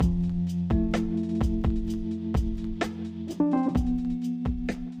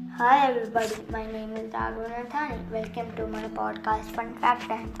Hi everybody, my name is Raghu Nathani. Welcome to my podcast Fun Fact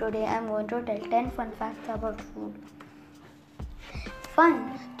Time. Today I am going to tell 10 fun facts about food.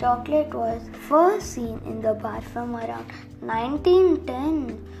 Fun. Chocolate was first seen in the bathroom around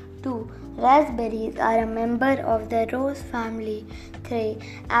 1910. 2. Raspberries are a member of the rose family. 3.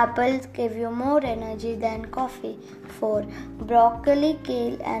 Apples give you more energy than coffee. 4. Broccoli,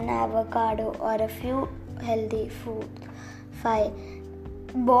 kale and avocado are a few healthy foods. 5.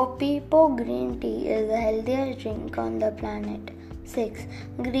 Bopipo green tea is the healthiest drink on the planet. 6.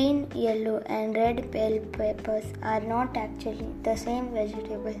 Green, yellow and red bell peppers are not actually the same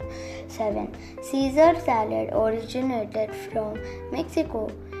vegetable. 7. Caesar salad originated from Mexico.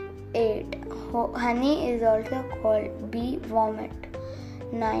 8. Honey is also called bee vomit.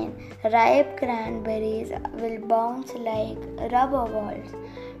 9. Ripe cranberries will bounce like rubber balls.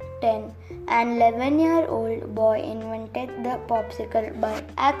 10. An 11-year-old boy invented the popsicle by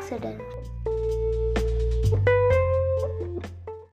accident.